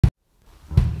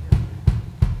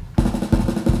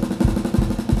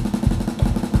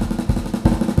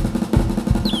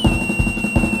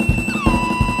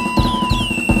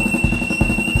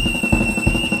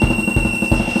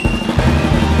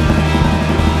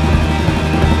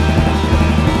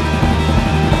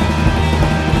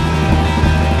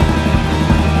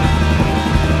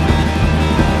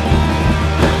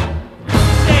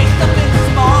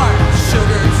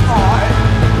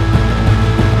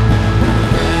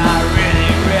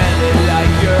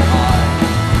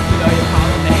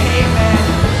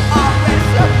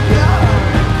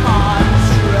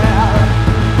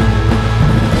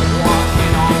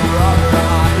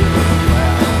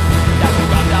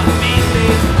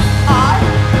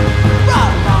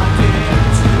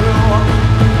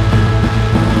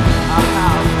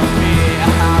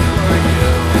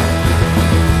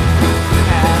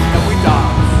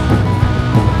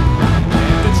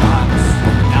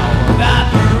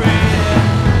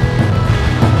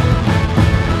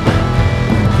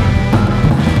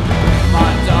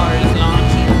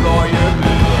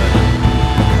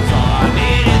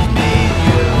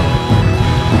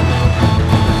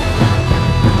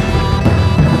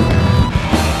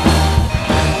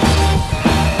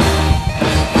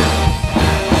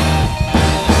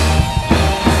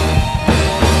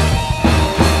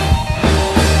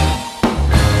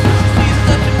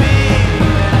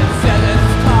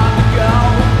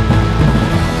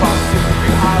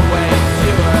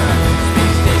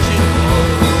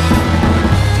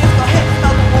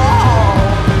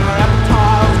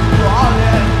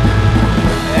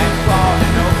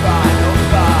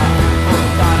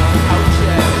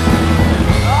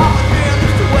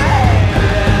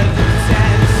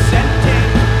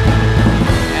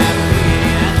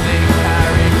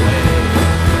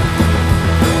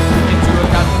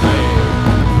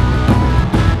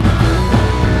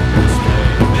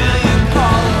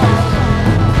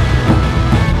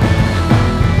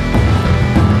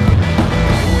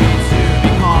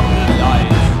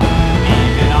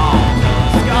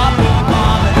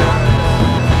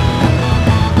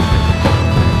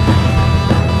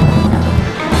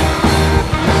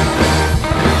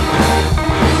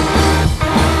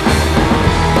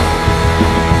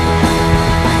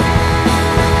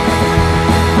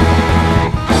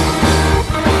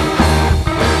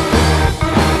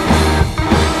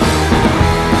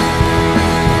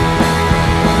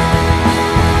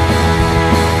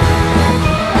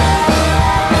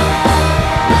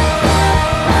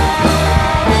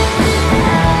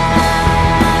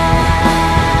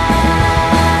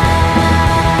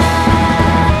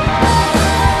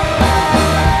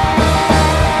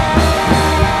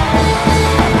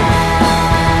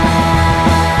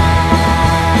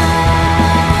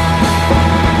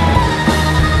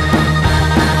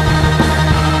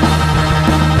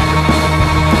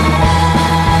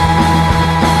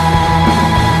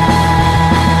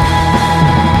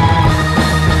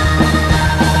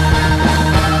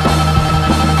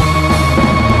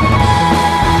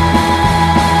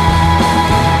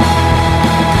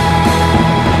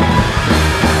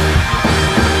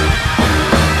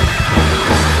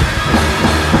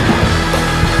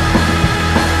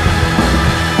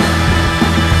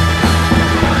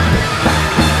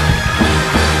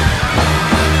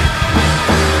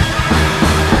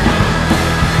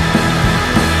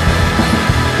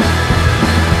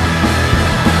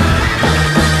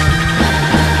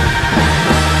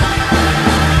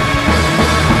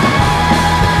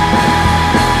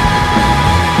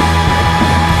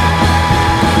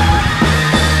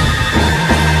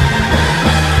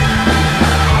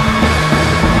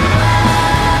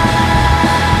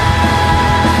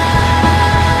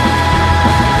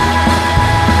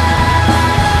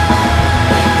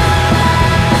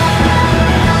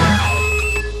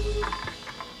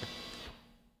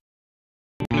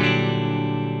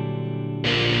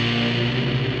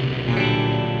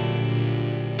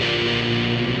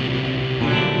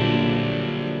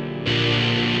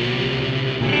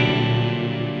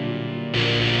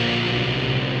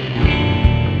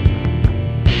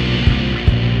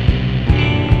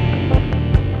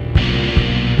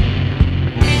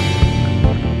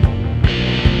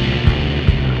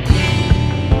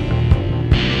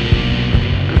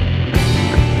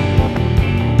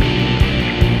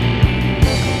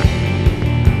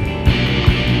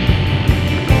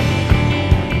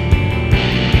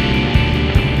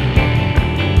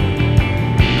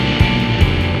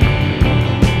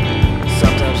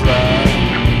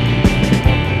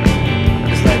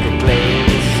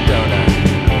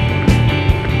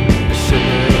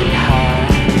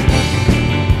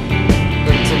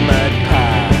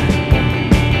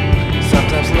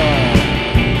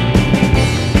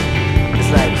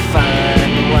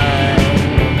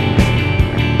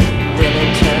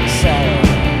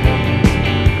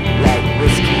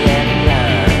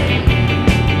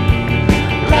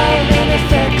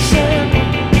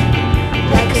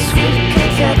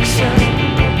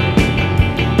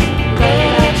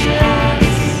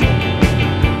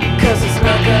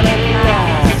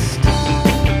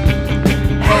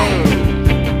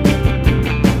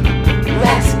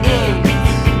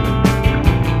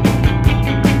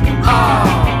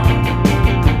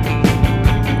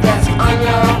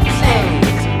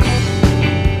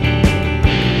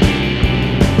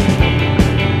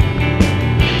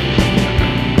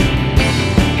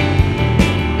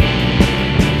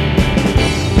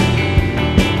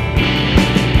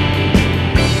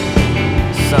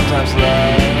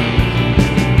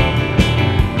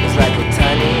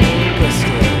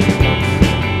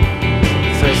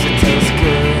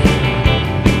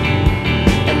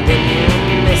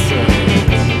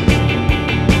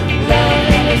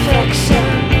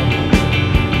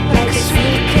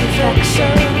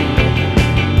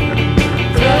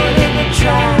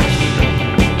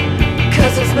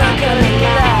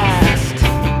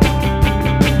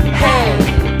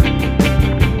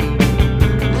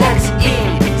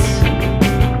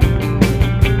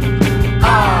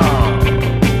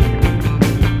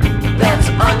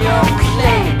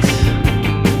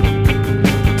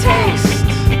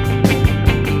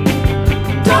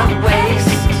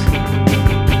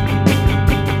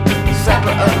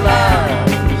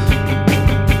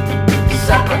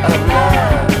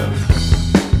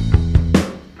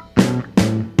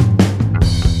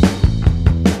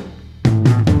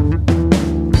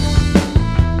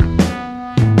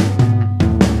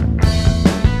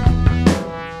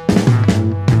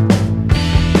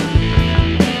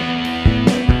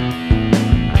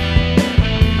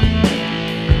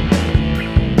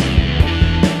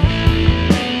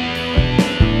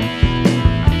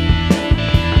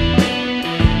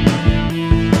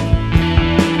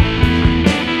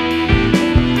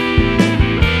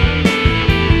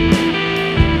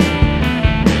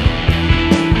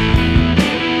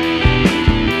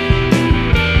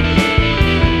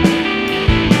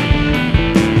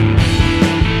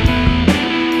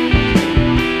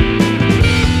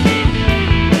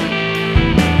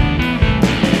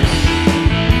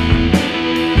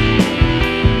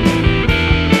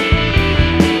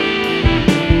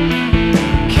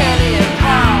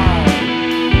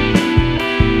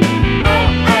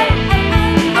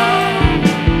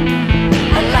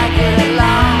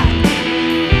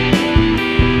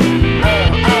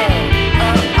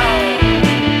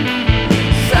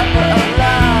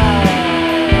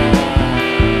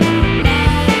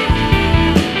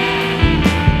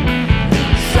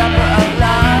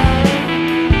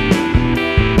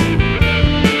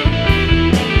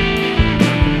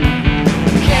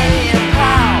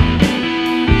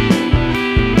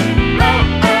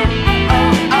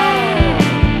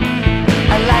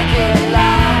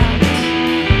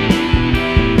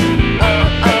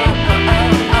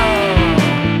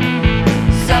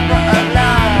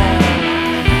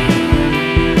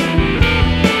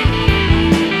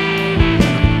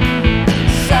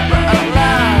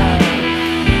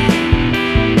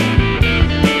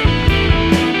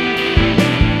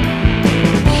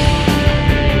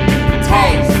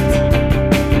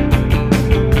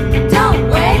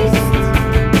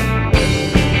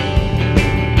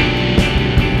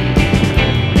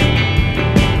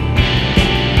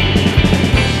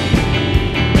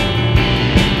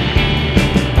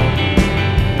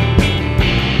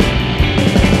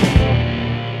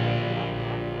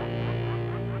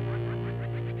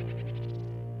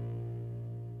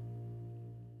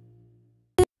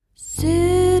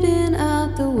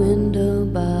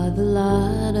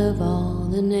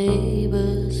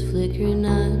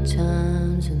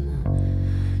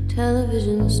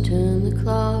visions turn the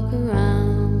clock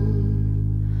around,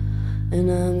 and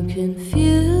I'm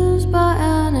confused by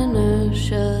an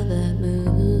inertia that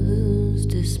moves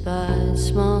despite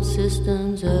small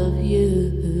systems of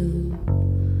you.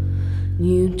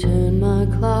 You turn my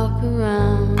clock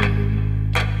around.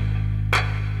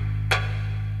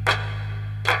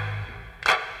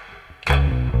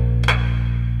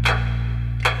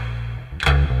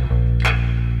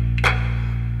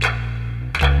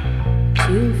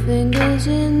 Two fingers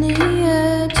in the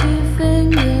air, two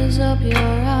fingers up your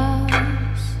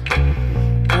ass.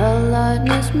 A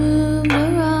lightness moved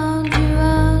around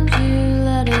you,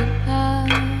 let it pass.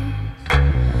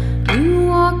 You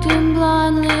walked in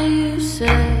blindly, you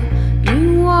say.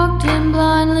 You walked in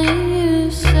blindly,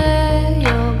 you say.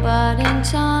 You're biding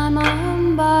time,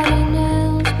 I'm biting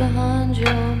nails behind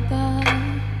your back.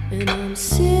 And I'm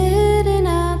sitting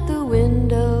at the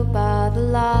window by the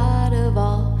light of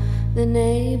all the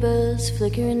neighbors'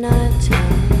 flickering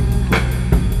nighttime.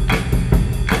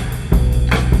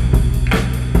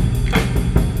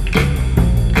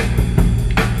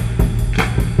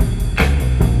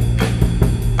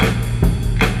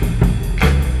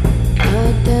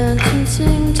 I'd dance and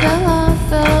sing till I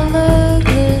felt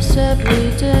legless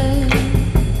every day,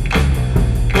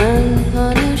 and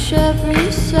punish every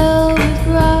cell with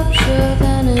rapture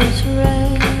than its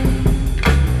ray.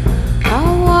 I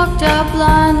walked out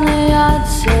blindly, I'd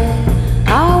say.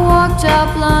 I walked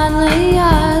out blindly,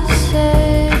 I'd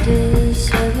say.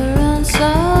 Disseverance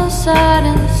of sight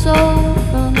and soul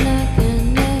from neck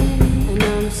and neck. And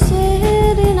I'm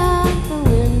sitting at the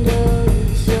window,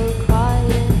 it's so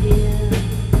quiet here,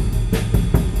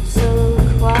 so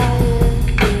quiet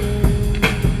here.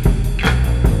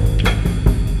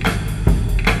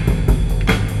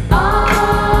 Oh,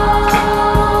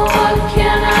 what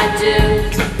can I do?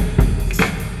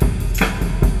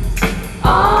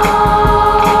 Oh,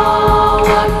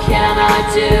 what can I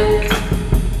do?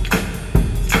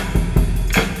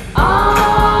 Oh,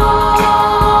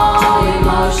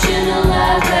 emotional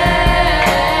Levy.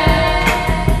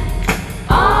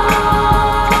 Oh,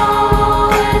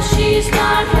 and she's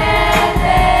not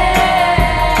heavy.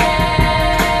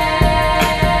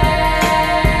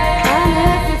 And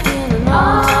if you're feeling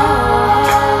oh,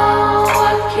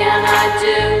 what can I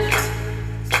do?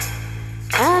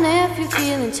 And if you're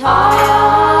feeling tired,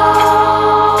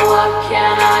 oh, what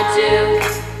can I do?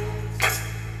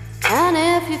 And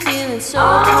if you're feeling so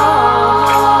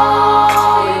cold,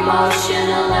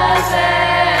 emotional Levy.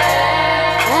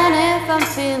 And if I'm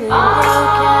feeling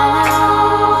broken,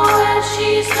 oh, and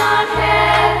she's not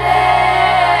heavy.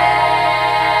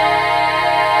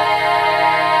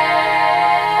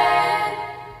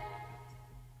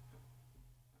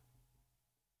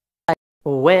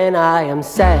 When I am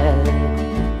sad,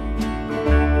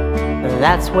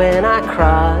 that's when I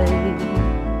cry.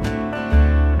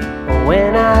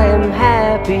 When I am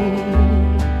happy,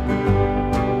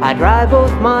 I dry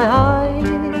both my eyes.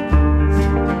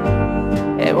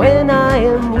 And when I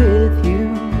am with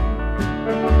you,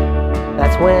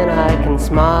 that's when I can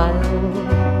smile.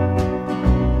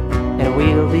 And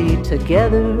we'll be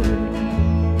together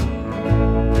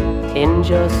in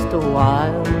just a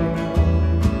while.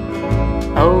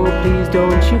 Oh, please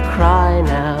don't you cry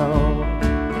now,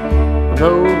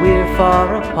 though we're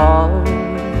far apart.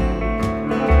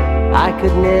 I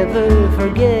could never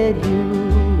forget you.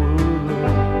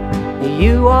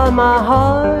 You are my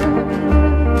heart.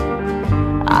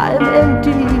 I'm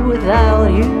empty without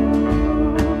you,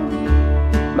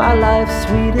 my life's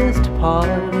sweetest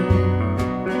part.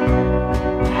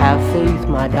 Have faith,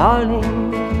 my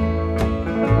darling,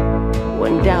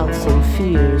 when doubts and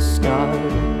fears start.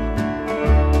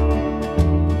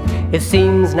 It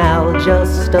seems now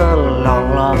just a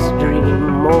long-lost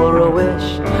dream, or a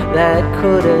wish that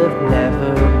could have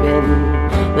never been.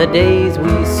 The days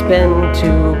we spend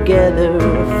together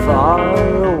far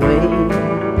away.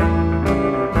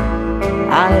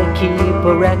 I keep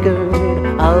a record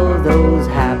of those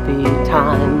happy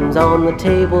times on the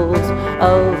tables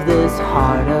of this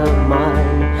heart of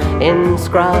mine,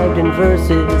 inscribed in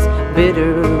verses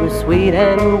bitter, sweet,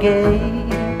 and gay.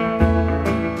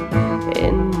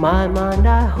 In my mind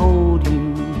I hold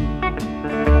you,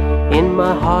 in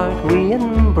my heart we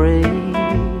embrace.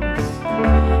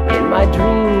 In my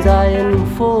dreams I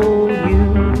enfold you,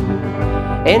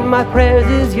 in my prayers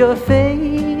is your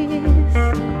face.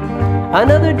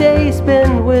 Another day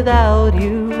spent without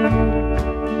you,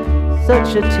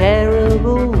 such a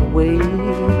terrible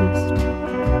waste.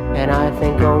 And I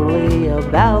think only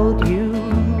about you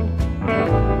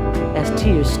as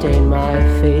tears stain my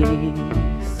face.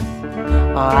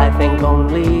 I think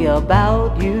only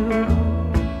about you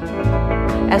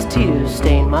as tears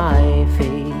stain my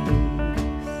face.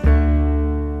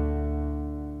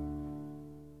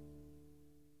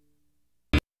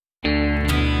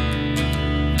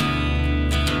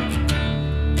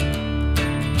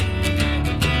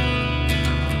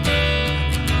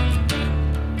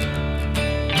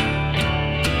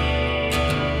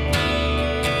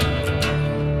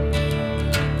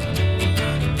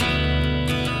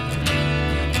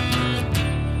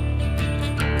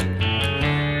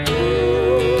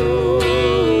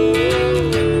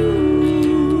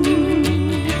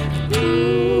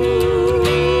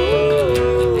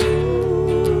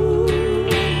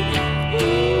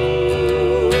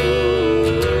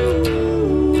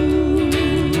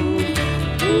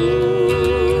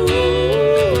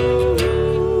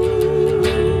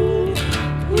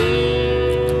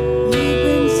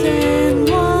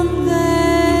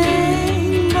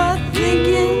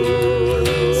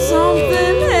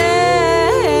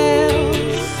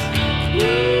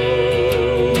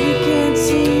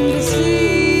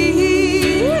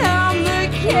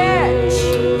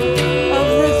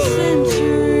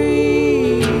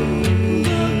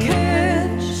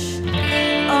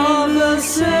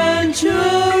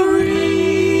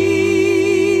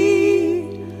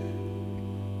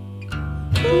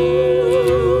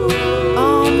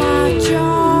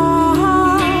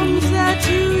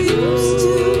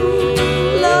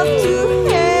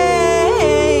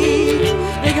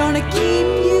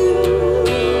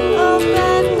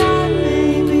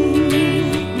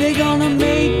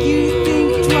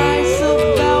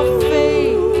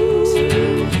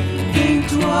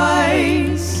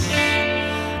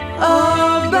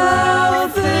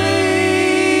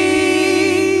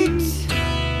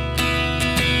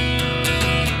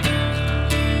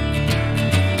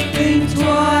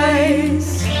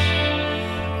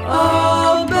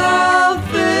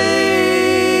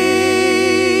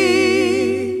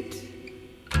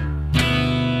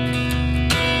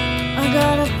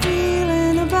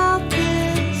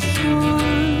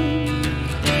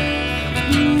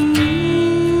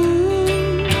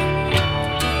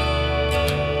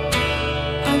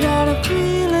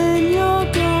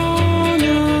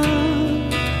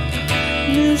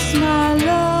 My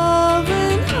love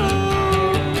and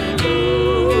hope.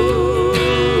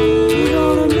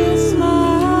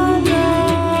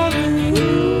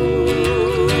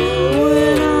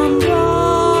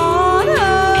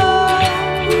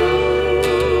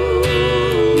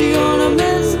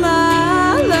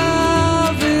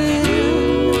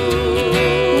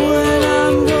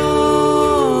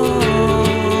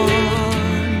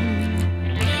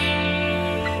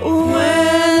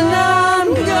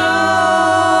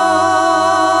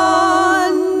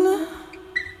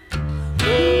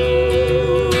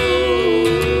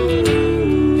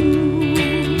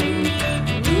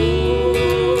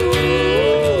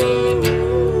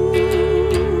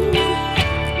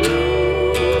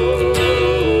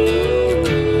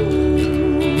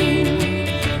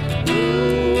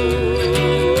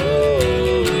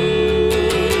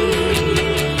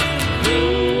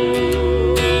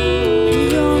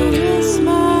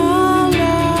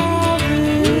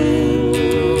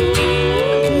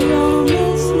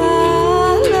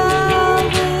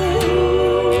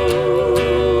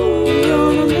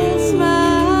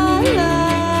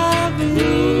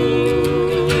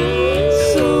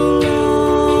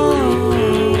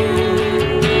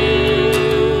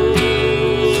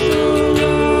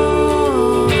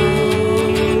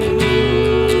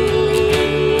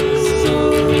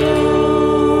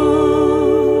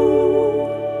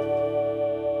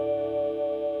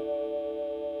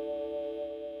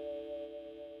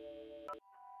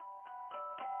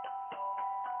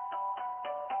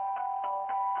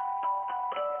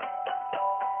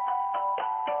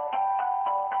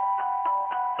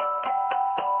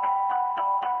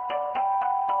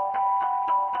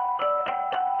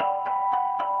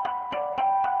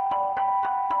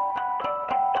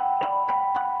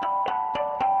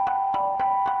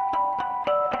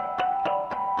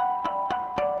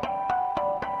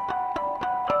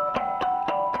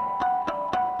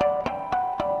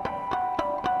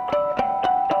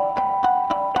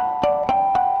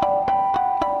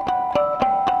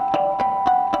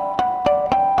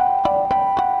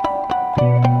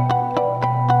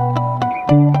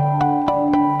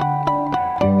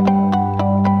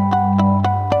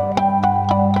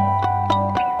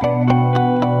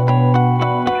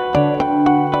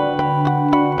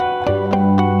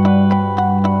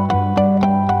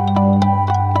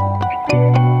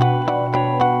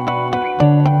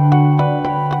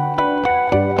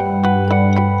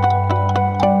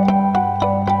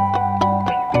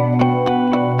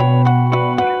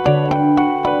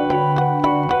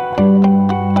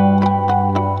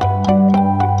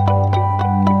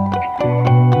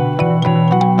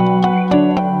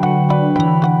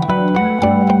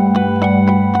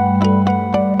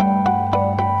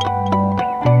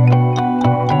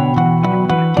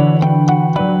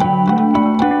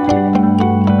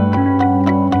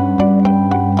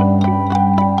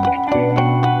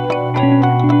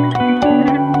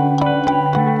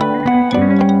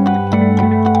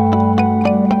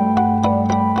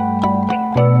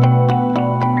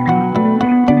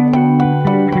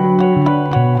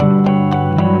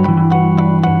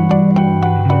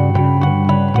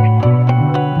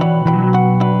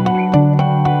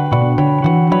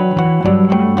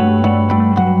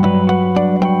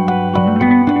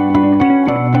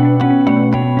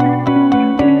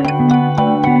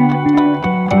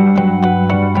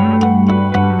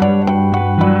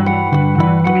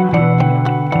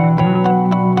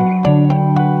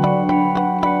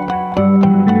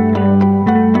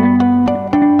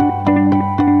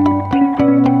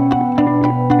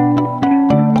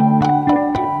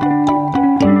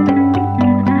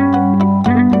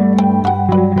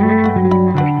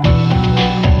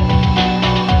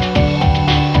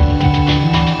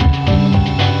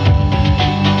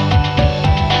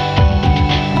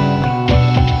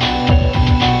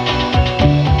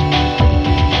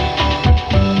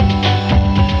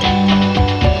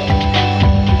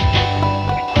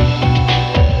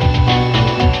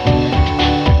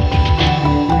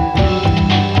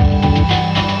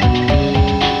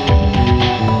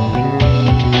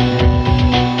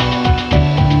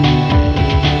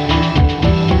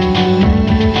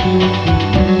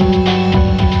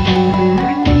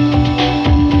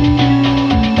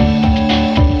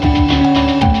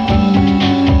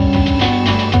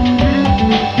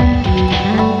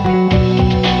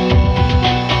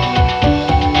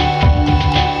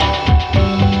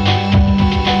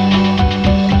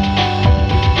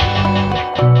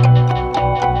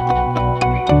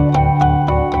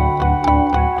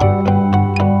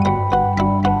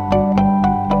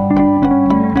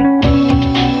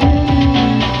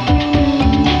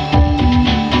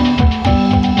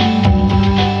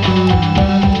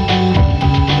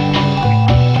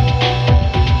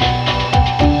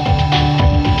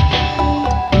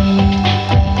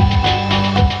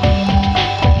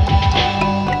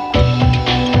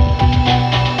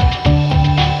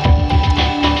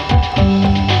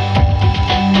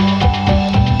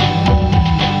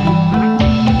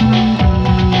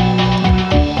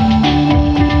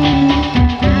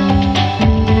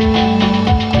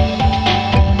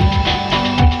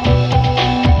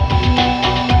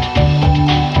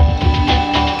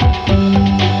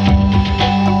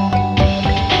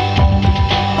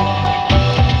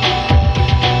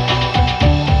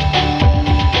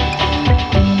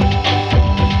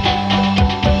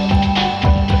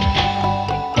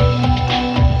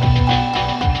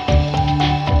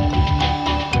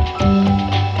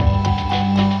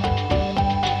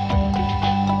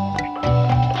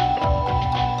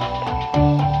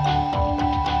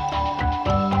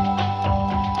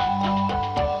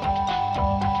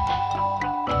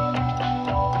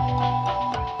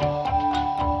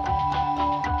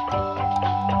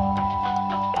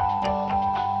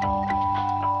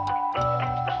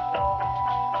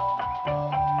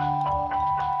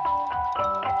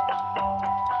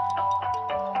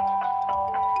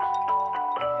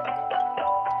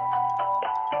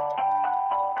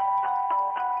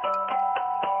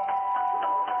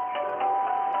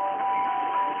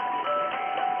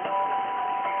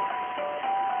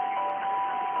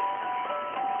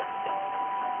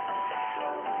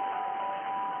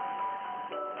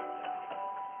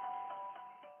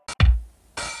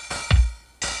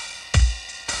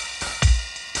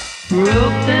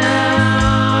 Broke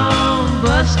down,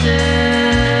 busted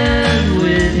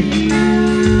with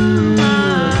you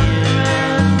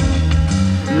again.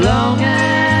 Long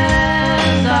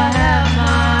as I have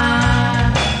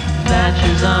my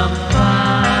matches, I'm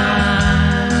fine.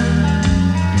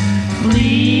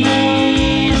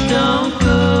 Please don't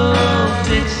go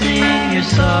fixing your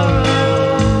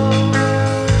sorrow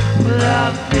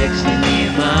without fixing me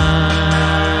mine.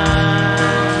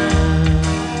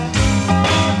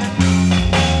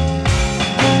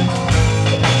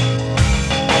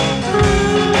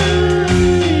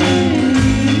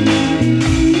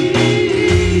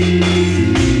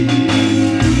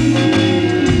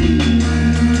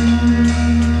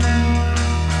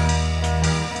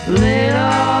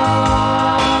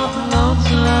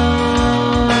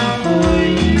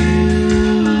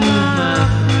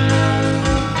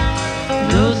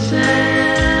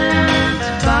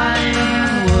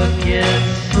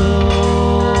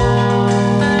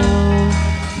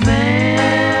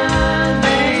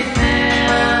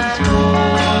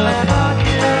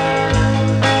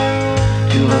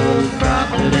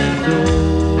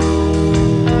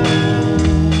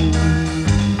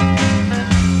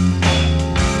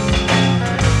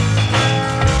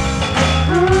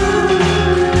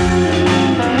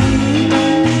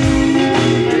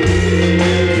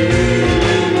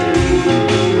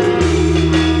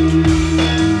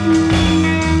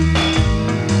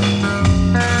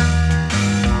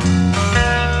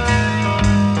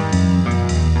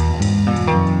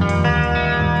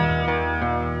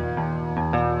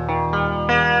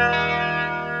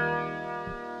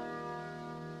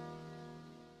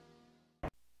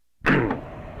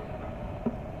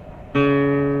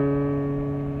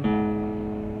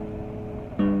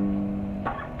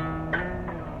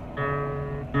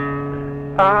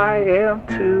 I am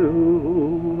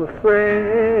too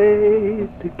afraid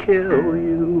to kill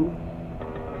you,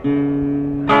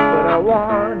 but I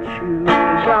want you to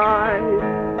die.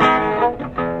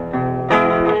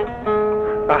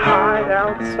 I hide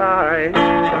outside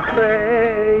and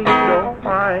pray you don't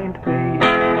find me.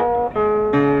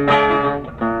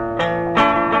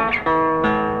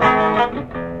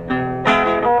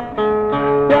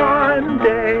 One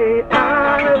day I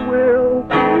will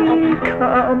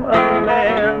become a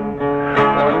man.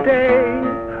 One day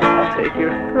I'll take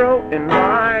your throat in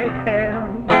my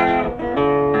hand,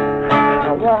 and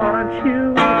I want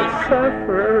you to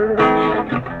suffer,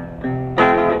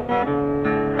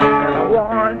 and I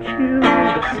want you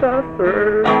to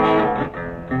suffer.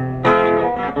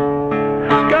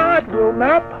 God will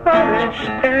not punish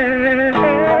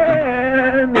anyone.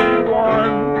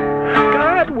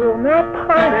 God will not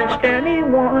punish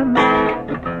anyone.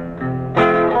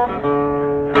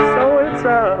 So it's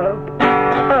up to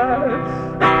us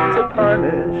to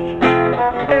punish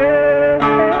everyone.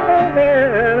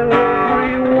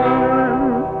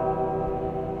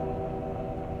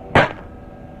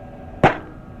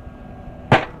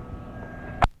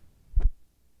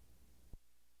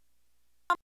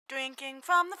 Drinking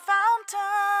from the fountain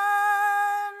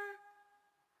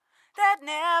that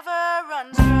never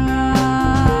runs dry.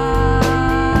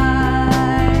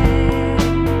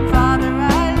 Father,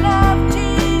 I love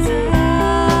Jesus.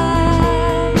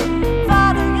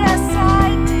 Father, yes I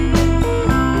do.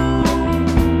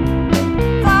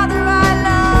 Father, I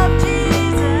love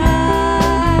Jesus.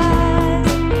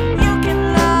 You can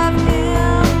love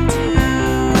him too.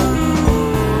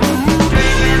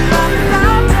 Drinking from the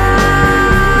fountain,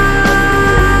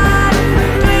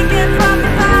 drinking from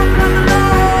the fountain of the Lord.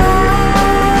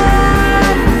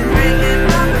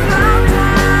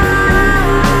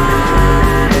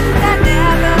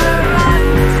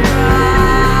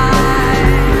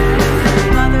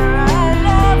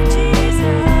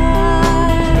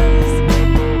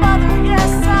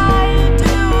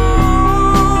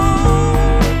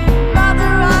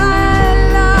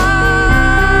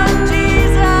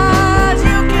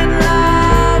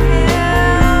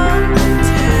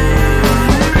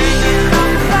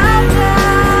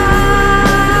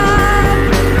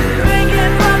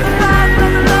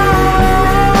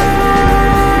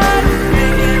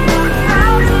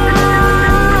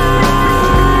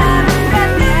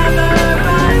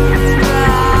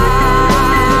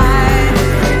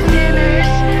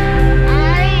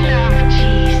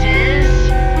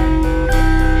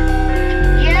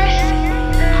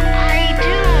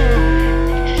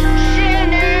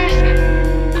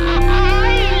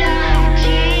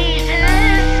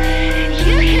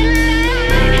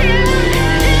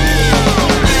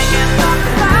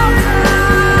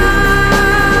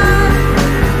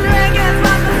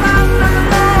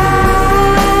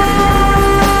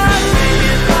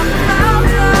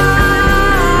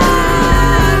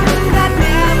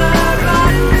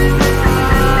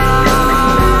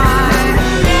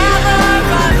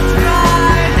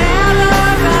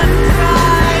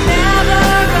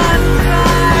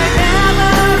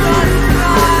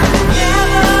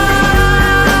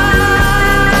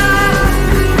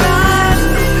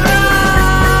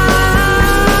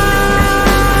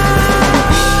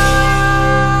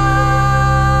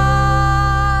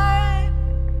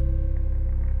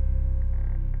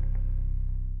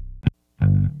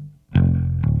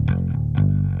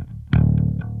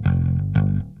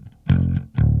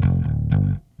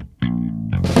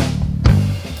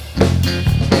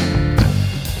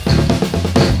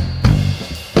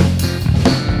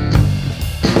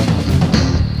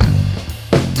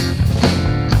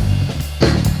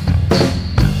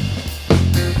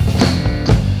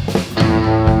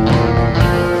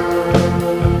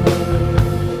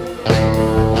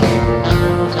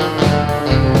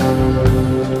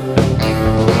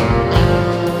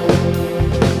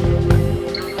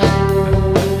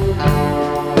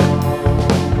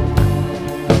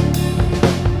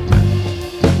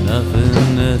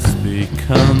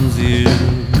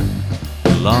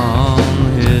 long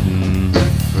hidden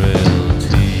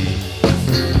frailties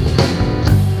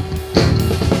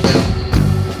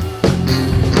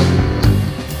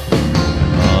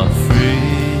are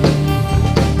free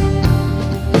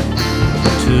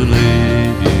to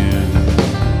leave you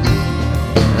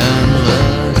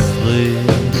endlessly.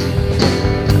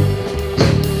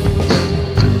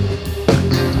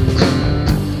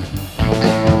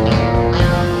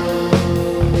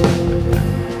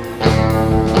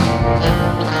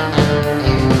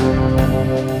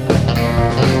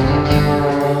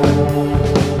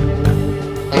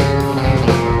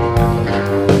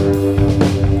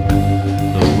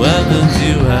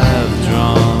 You have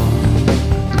drawn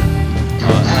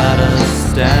are at a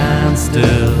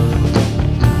standstill,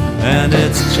 and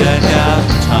it's checkout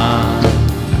time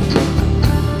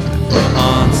for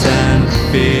haunts and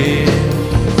fears,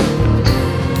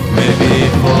 maybe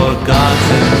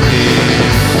forgotten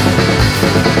years,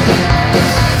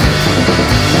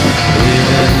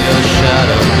 leaving your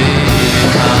shadow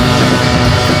behind.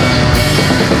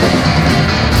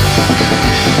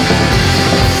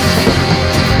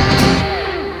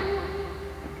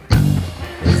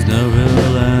 No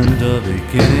real end or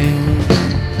beginning,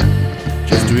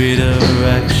 just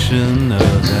redirection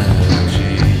of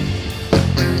energy.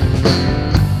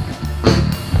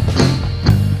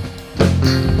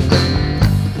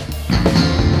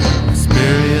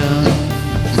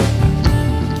 Experience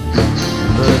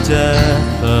the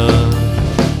death of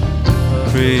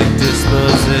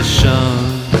predisposition.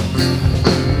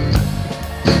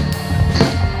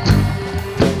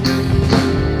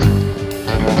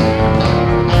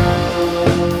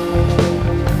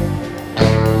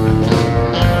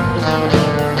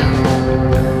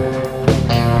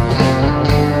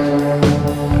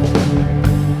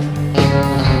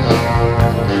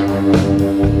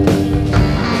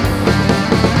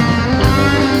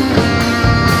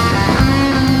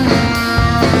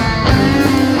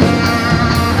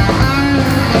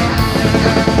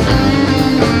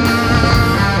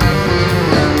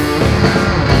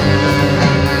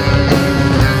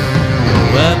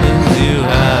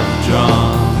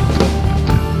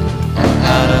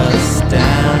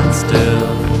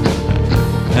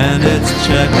 And it's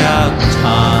checkout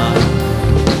time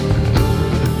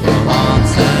for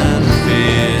haunts and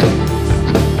fears,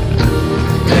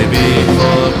 maybe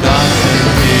forgotten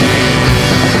years,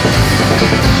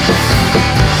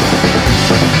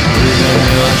 leaving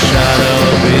your shadow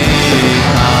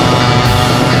behind,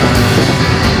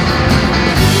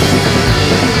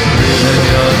 leaving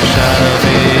your shadow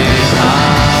behind.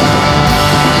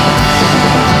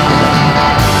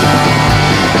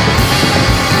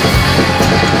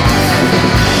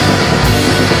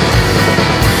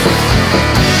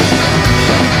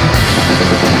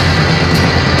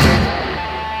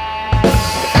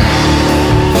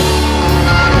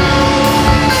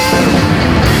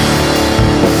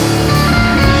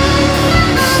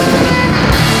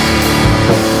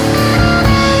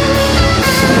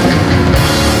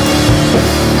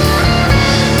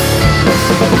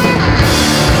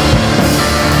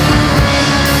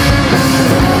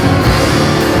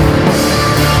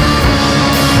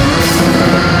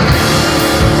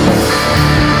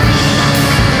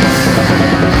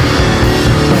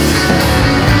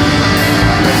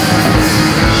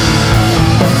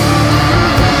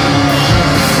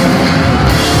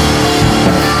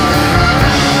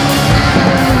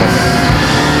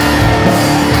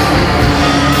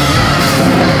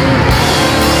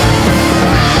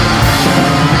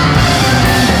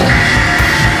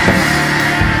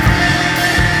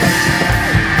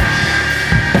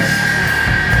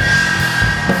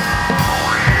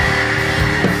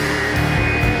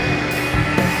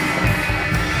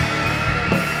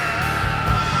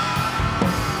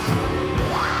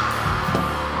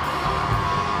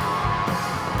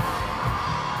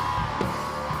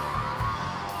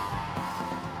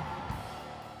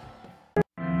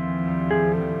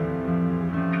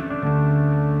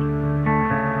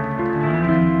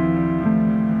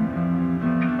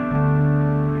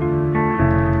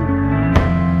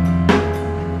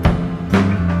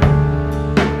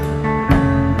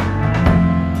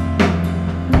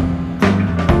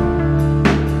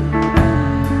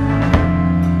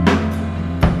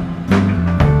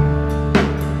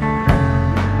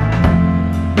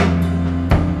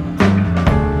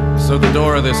 So the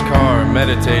door of this car,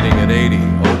 meditating at 80,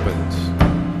 opens.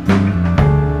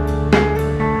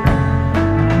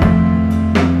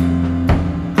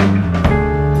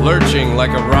 Lurching like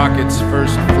a rocket's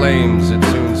first flames, it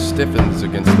soon stiffens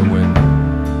against the wind.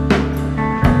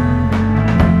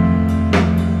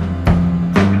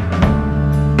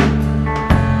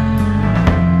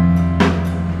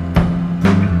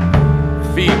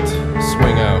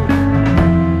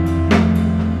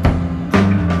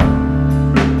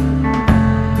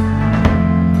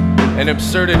 An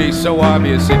absurdity so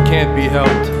obvious it can't be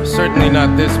helped. Certainly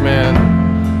not this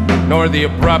man, nor the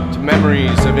abrupt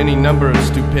memories of any number of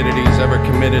stupidities ever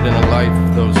committed in a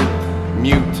life, those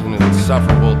mute and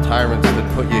insufferable tyrants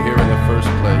that put you here in the first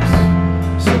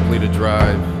place, simply to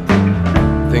drive,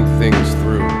 think things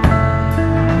through.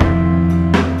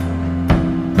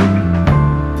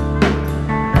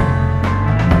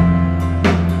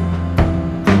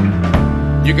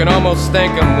 You can almost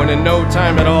thank them when in no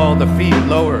time at all the feet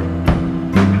lower.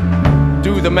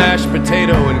 Do the mashed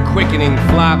potato and quickening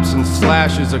flaps and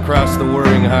slashes across the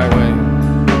whirring highway.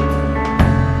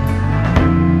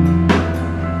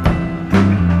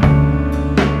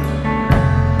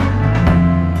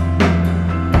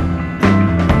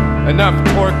 Enough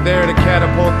torque there to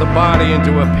catapult the body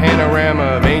into a panorama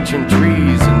of ancient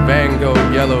trees and Van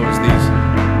Gogh yellows, these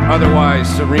otherwise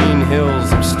serene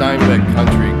hills of Steinbeck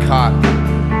country caught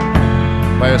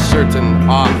by a certain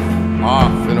off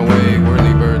in a way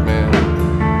whirly-bird man.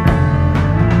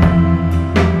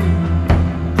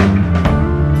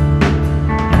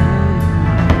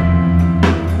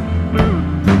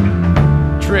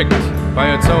 Tricked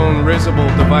by its own risible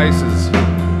devices,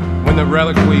 when the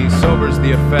reliquary sobers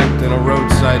the effect in a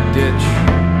roadside ditch.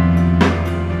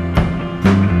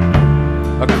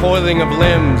 A coiling of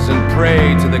limbs and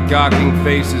prey to the gawking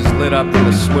faces lit up in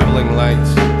the swiveling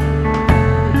lights.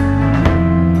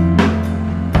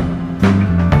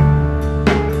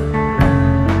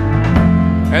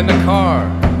 And the car.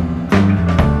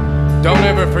 Don't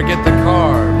ever forget the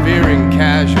car, veering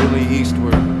casually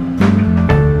eastward.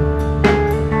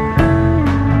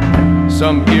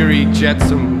 Some eerie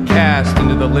jetsam cast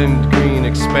into the limbed green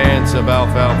expanse of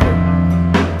alfalfa.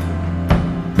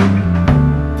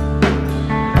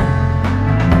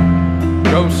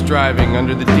 Ghost driving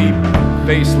under the deep,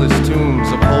 faceless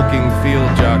tombs of hulking field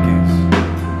jockeys.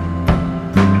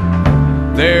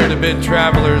 There to bid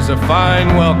travelers a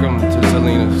fine welcome to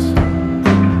Zmrzlina's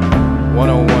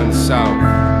 101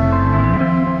 South.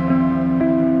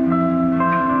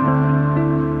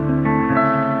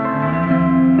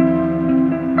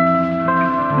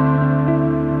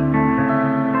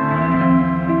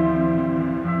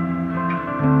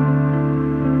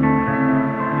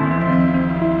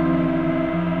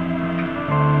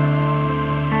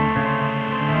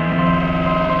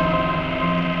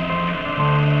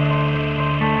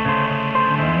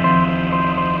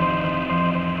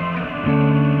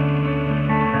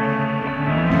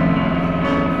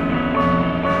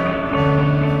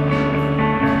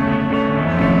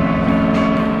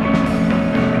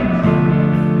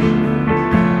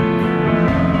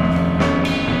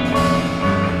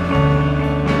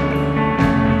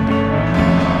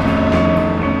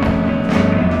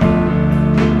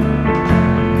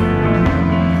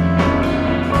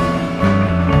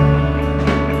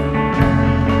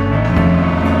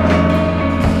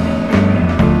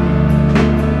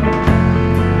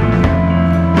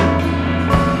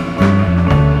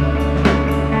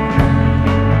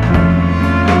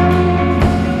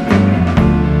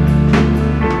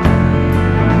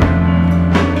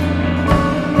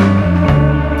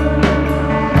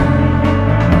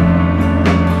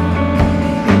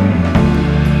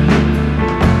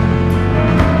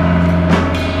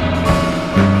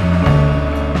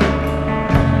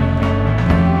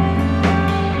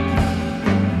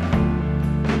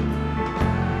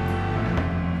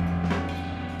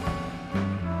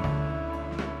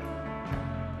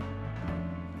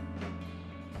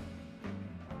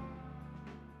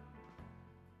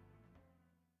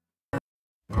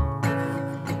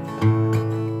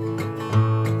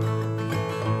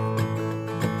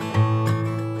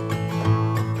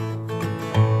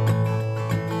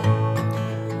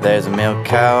 There's a milk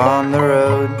cow on the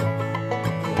road.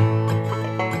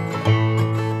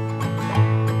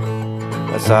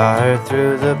 I saw her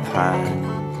through the pines.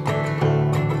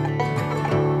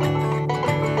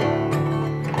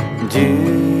 You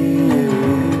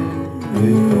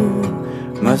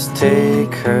must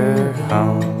take her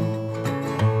home.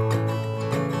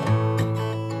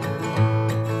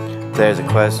 There's a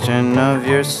question of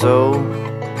your soul,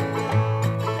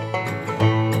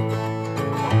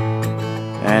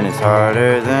 and it's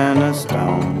harder than a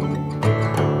stone.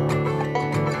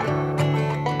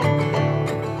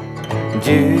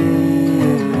 You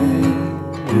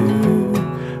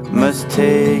must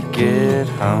take it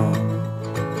home.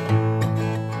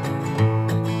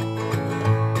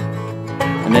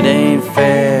 And it ain't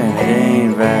fair, it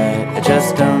ain't right, it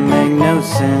just don't make no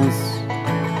sense.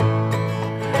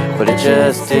 But it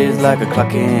just is like a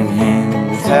clucking hen,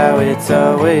 it's how it's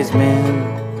always been.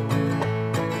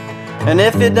 And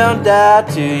if you don't die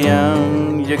too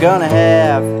young, you're gonna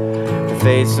have to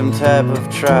face some type of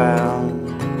trial.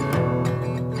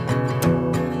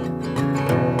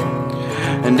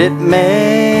 And it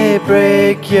may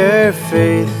break your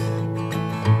faith,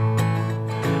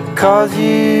 cause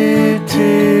you to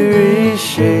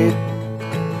reshape,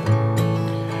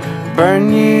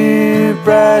 burn you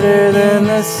brighter than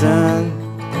the sun.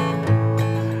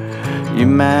 You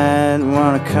might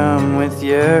wanna come with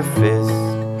your fist,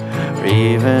 or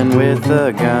even with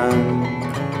a gun.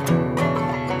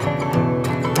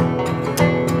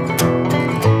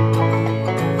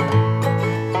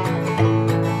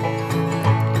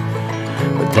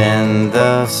 But then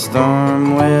the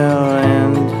storm will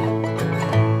end,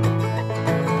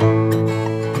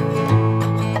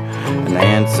 and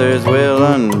answers will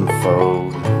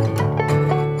unfold.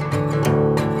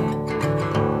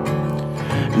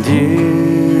 And you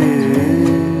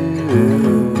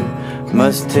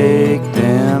must take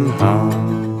them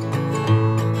home.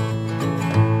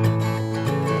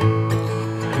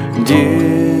 And you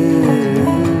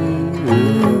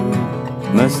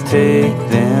must take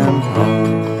them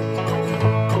home.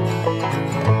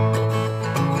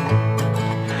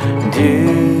 And you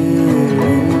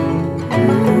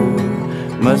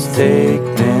must take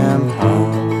them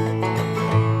home.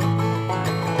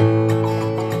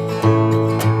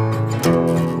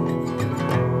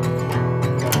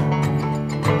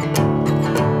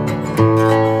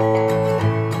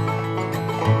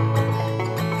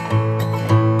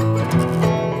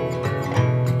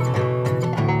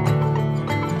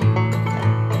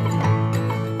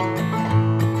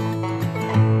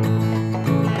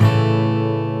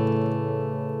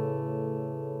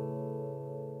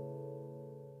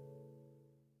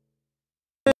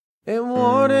 A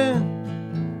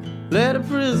warden led a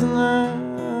prisoner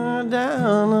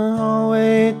down the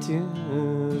hallway to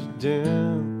his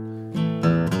doom,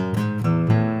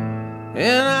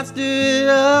 and I stood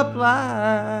up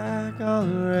like all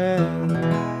the rest.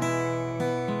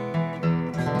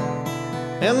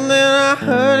 And then I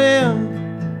heard him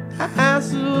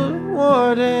ask the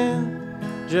warden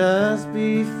just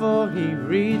before he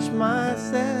reached my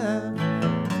cell,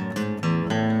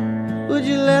 would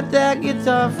you let that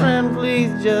guitar friend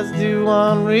please just do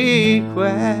one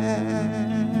request?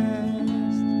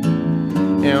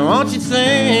 And won't you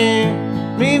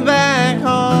sing me back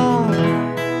home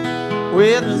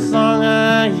with the song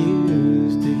I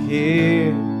used to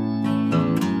hear,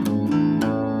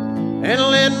 and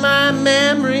let my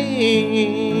memories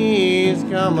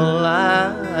come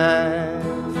alive?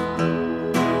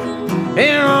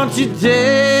 And won't you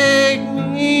take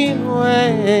me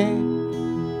away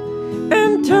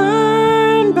and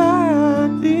turn back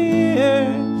the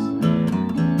years,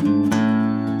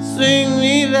 sing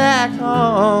me back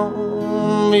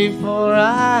home before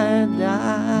I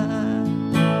die.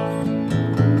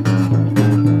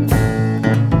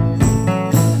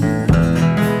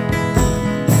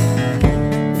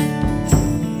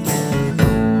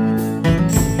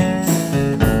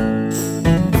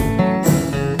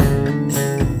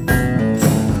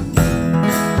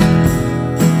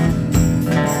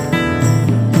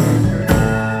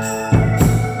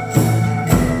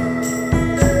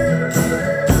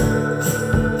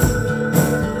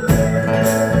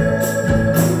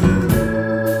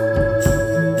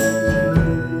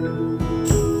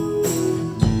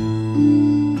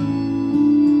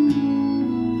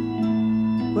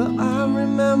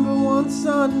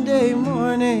 Sunday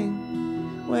morning,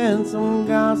 when some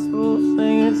gospel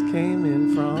singers came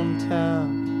in from town,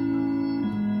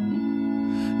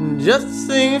 just to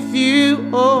sing a few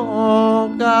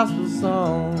old gospel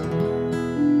songs.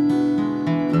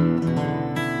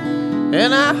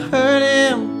 And I heard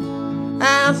him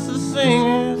ask the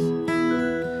singers,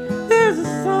 there's a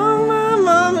song my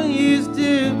mama used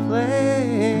to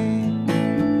play,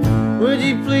 would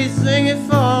you please sing it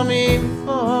for me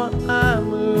before I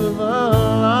move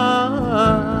along?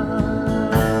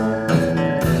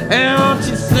 And won't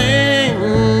you sing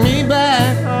me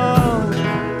back home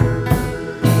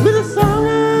with a song I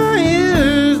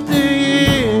used to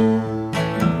hear,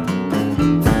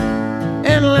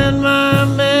 and let my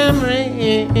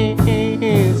memories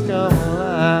come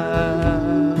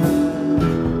alive?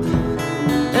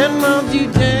 And won't you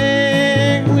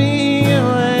take me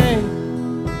away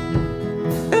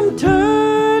and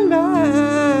turn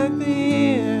back the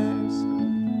years,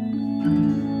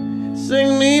 sing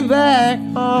me back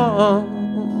home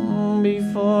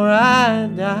before I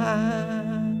die?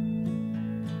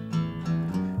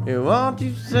 And won't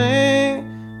you sing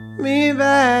me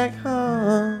back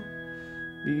home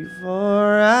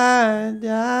before I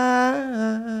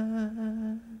die?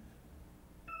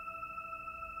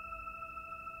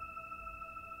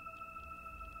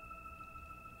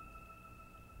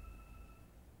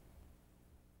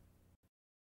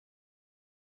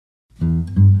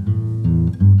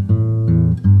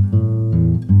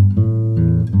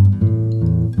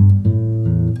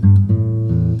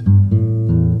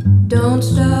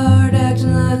 start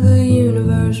acting like the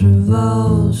universe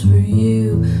revolves for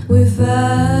you. We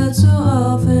fight so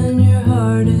often, your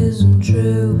heart isn't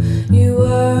true. You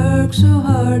work so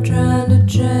hard trying to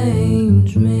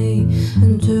change me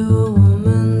into a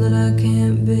woman that I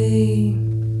can't be.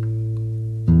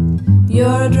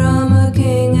 You're a drama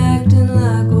king acting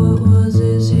like what was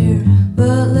is here.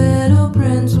 But little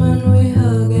prince, when we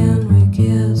hug and we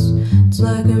kiss, it's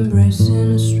like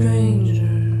embracing a stranger.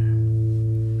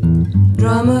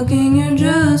 Drama king, you're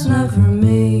just not for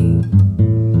me.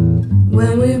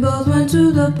 When we both went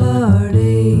to the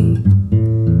party,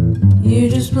 you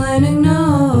just plain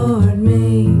ignored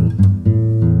me.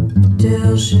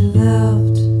 Till she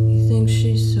left, you think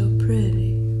she's so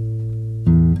pretty.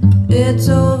 It's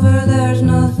over, there's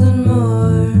nothing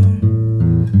more.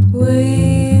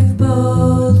 We've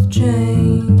both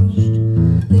changed,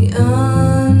 the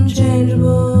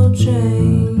unchangeable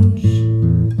change.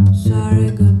 Sorry,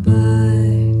 goodbye.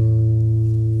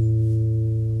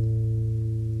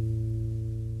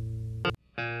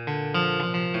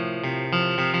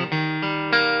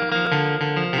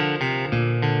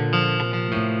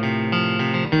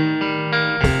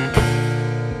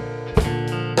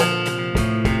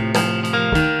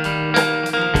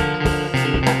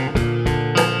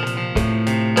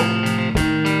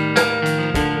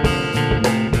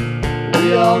 We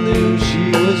all knew she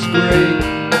was great.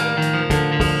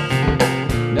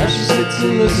 Now she sits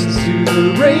and listens to the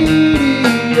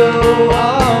radio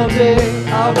all day.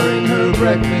 I'll bring her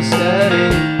breakfast at 8.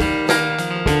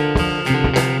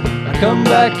 I come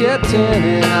back at 10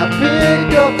 and I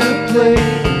pick up the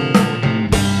plate.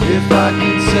 If I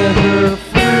could set her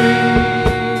free,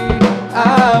 I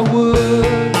would.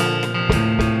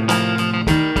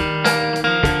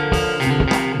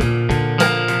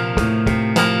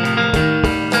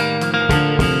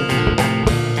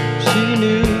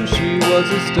 A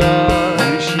star,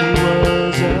 she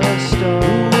was a star.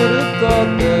 Who would have thought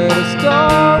that a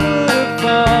star would have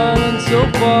fallen so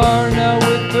far? Now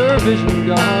with her vision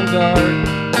gone dark,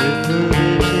 with her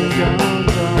vision gone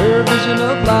dark, her vision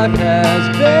of life has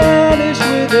vanished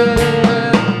with it.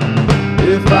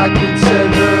 If I could set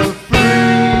her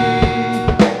free,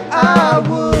 I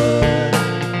would.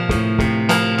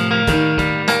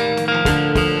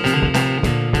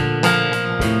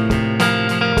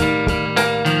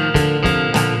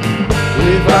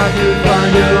 If I could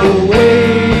find a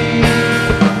way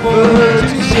for her to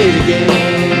say it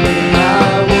again, I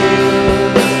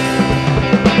would.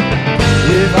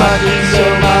 If I could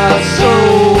sell my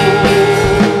soul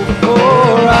for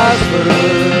eyes for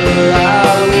her, I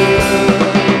would.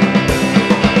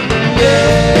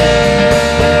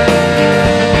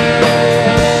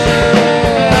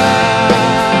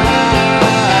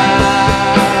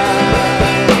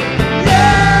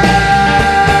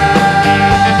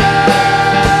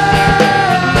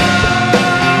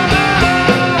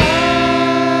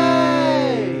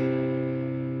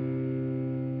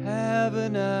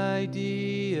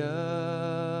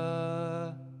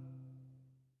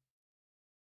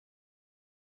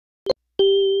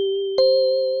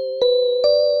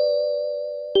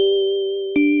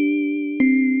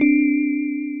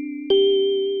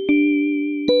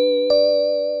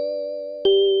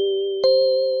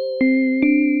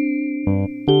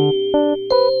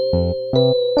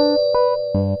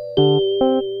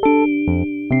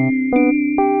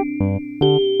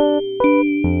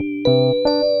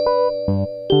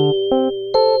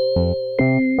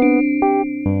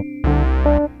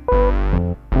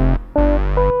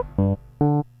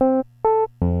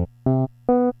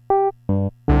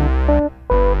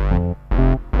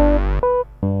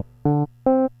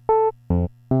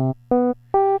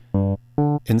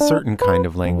 In certain kind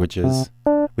of languages,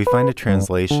 we find a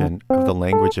translation of the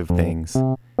language of things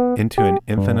into an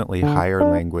infinitely higher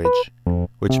language,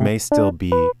 which may still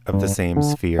be of the same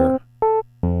sphere.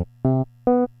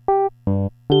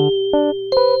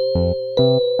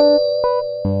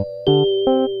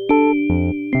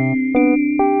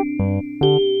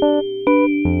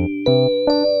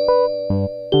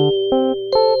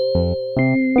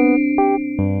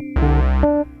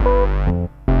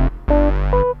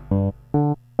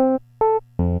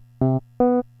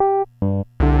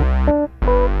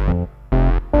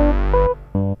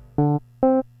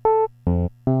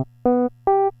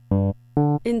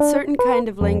 In certain kind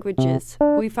of languages,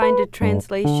 we find a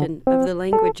translation of the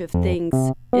language of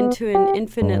things into an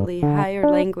infinitely higher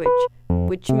language,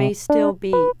 which may still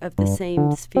be of the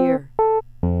same sphere.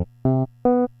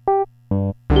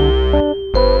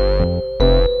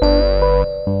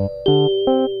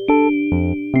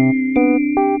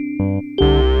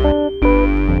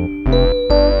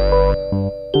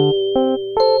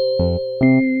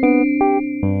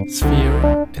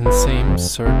 sphere in same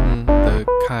certain the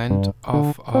kind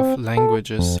of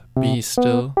languages be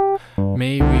still,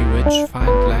 may we which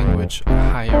find language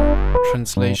a higher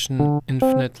translation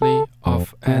infinitely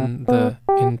of and the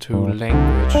into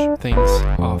language things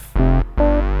of.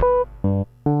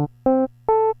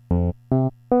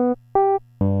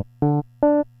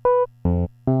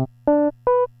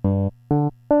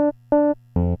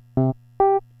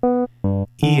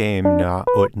 Iemna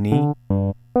Otni,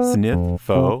 Snith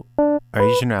Fo,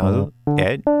 Original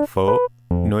Ed Fo,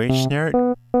 Neuschnert,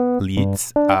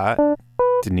 Leeds A,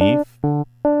 Dnif,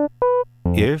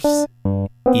 Ifs,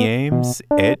 Iems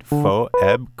Ed Fo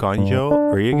Eb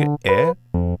Conjo Rig E,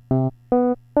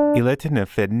 Iletina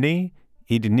Fedni,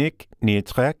 Idnik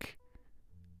Nietrek,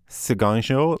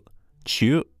 Seganjo,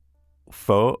 Chu,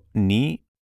 Fo Ni.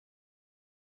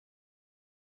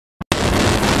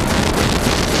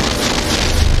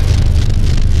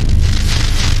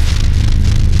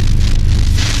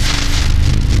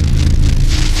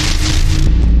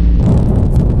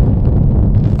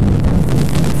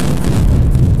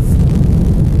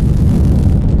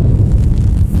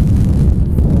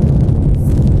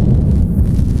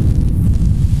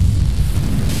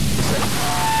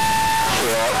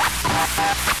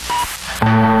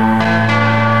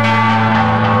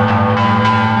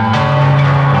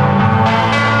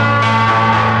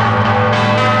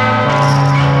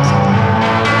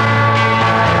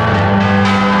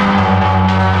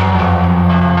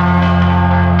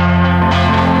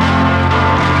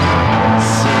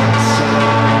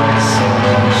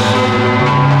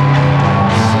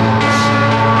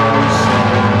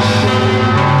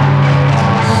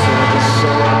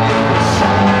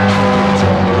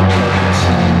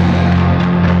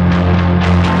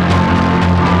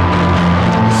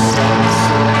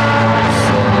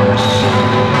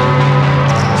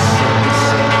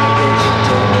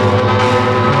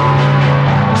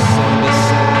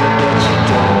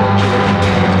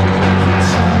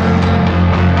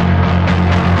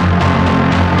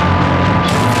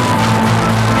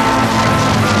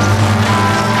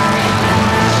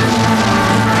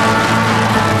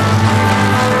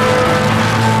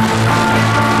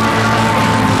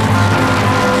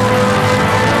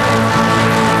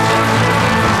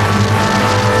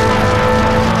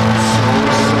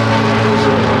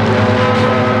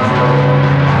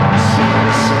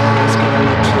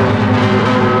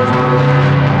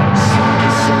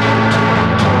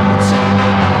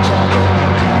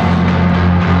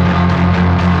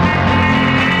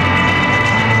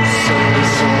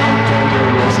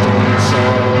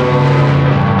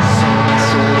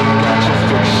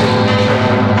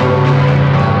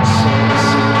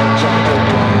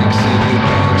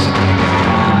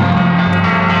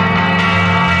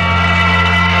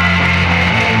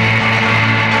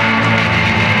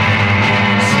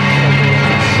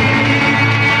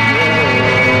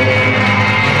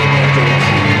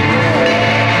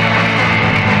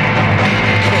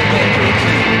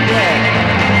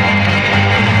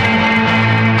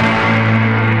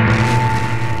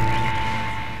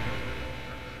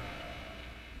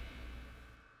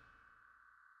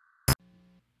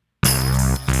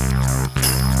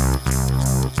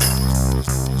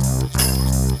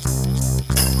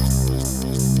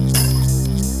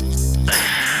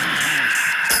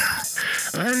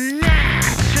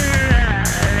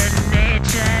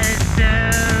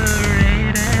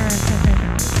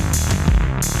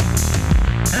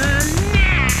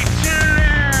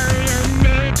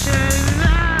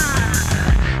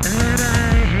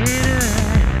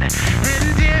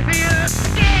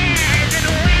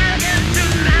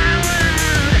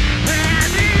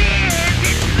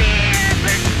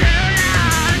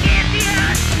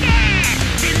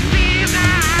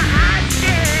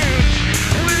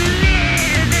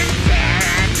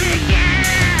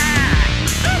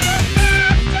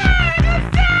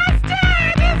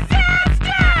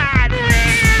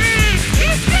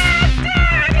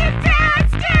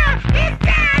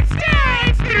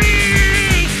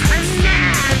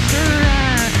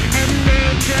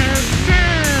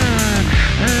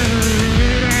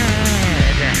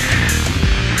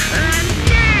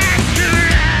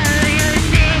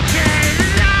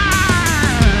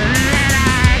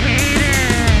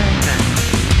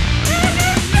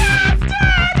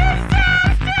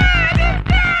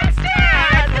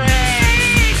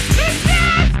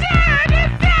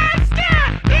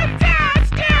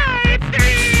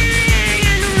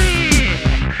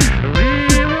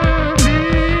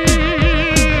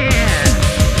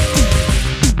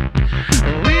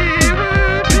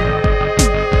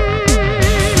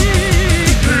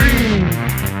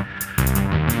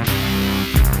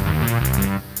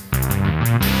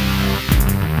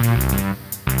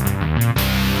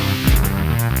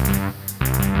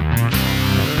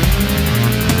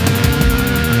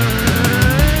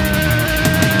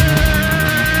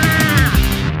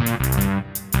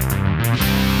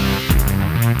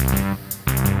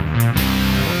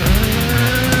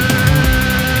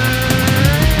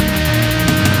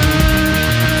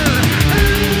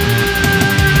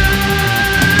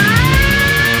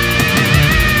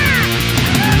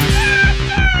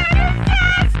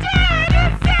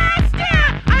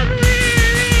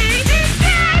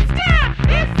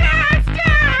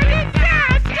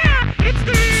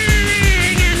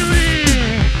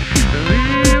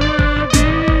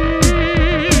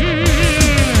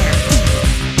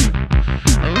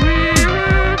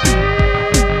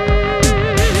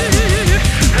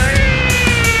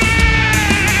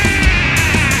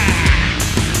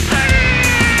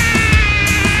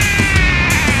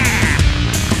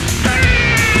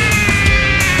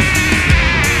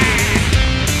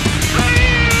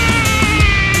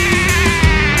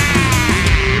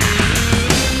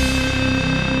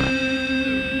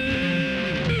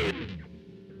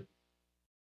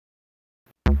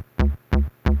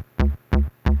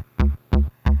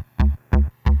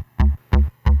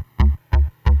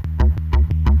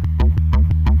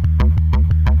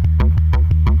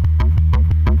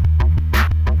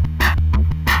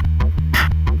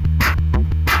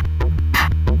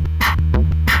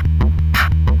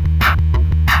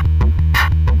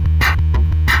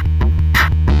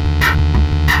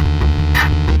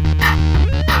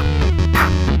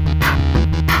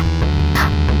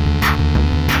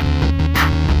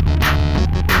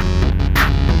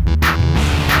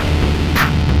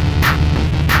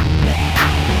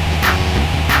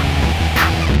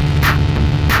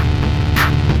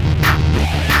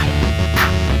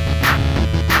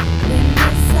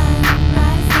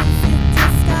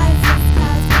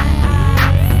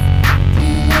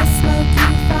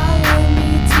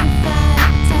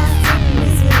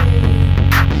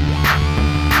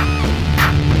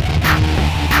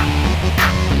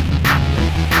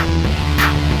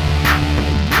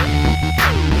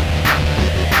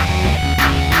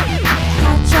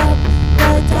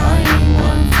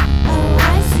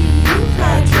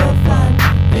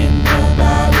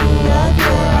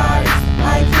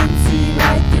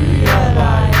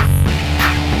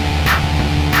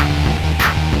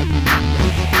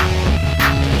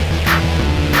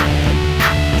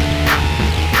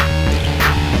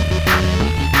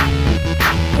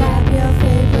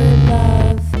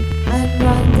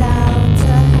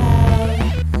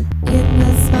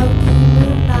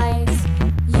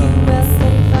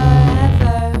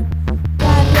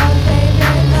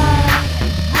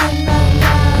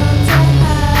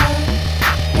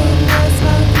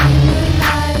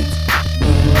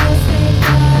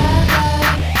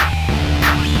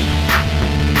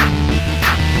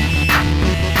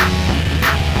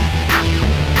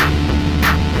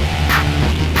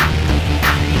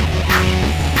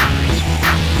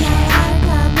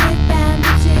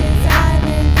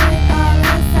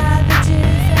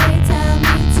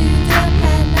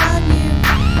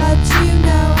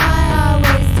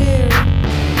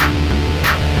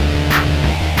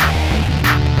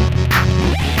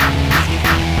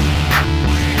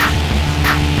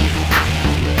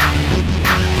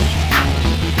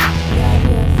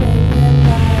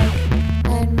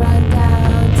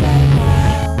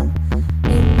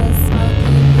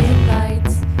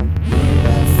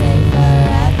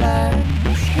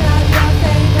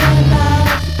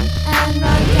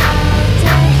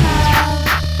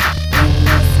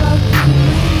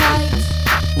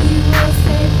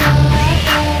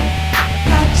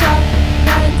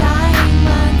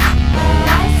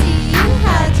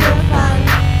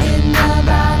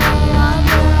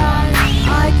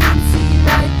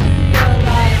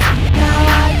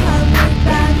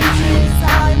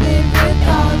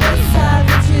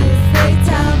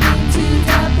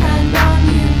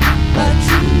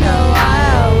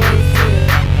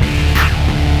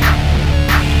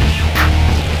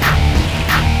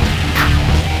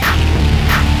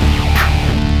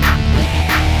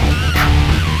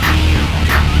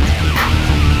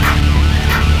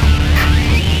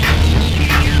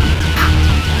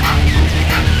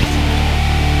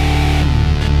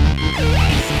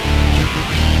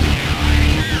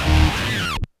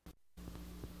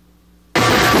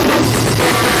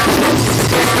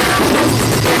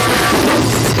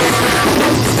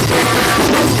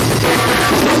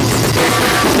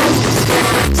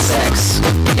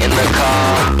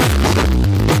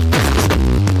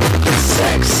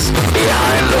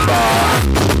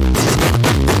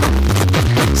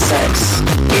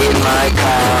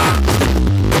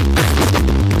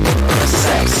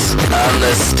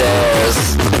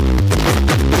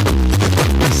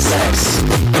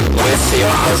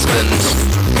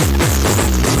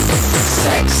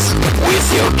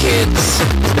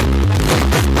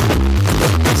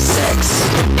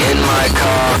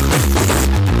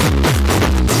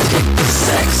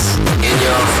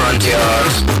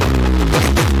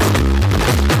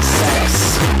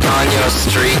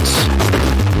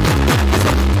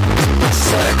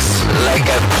 like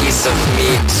a piece of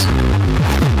meat.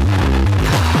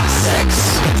 Sex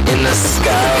in the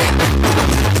sky.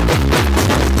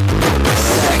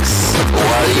 Sex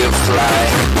while you fly.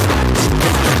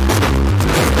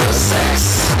 Sex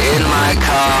in my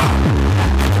car.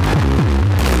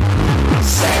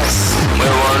 Sex, we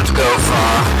won't go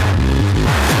far.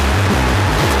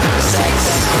 Sex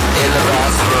in the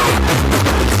bathroom.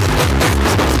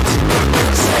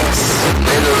 Sex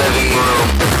in the living room.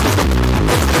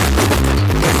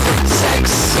 Sex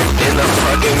in the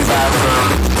fucking bathroom.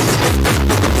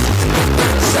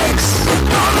 Sex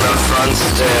on the front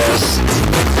stairs.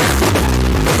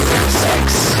 Sex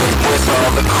with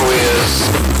all the queers.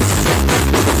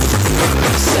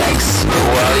 Sex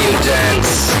while you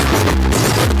dance.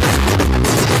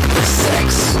 Sex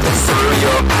through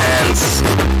your pants.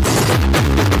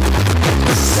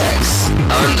 Sex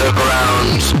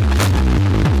underground.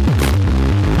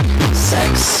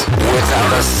 Sex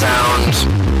without a sound.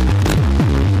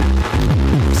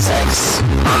 Sex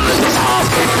on the top.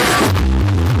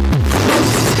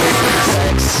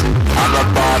 Sex on the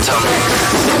bottom.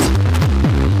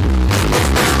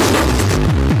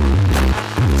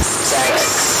 Sex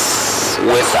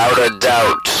without a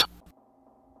doubt.